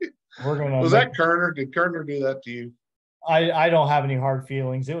gonna. Was that Kerner? Did Kerner do that to you? I don't have any hard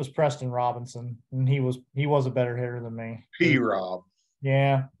feelings. It was Preston Robinson, and he was a better hitter than me. Rob.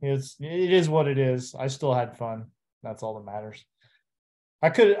 Yeah, it is what it is. I still had fun. That's all that matters. I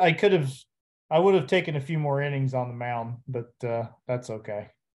would have taken a few more innings on the mound, but that's okay.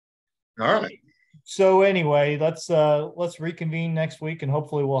 All right. So anyway, let's reconvene next week, and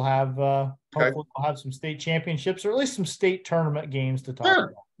hopefully we'll have some state championships or at least some state tournament games to talk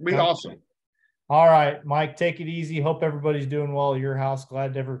about. Be awesome. All right, Mike, take it easy. Hope everybody's doing well at your house.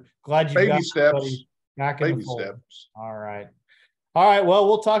 Glad you got steps. Back in baby the fold. steps. All right. Well,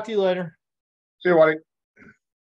 we'll talk to you later. See you, Waddy.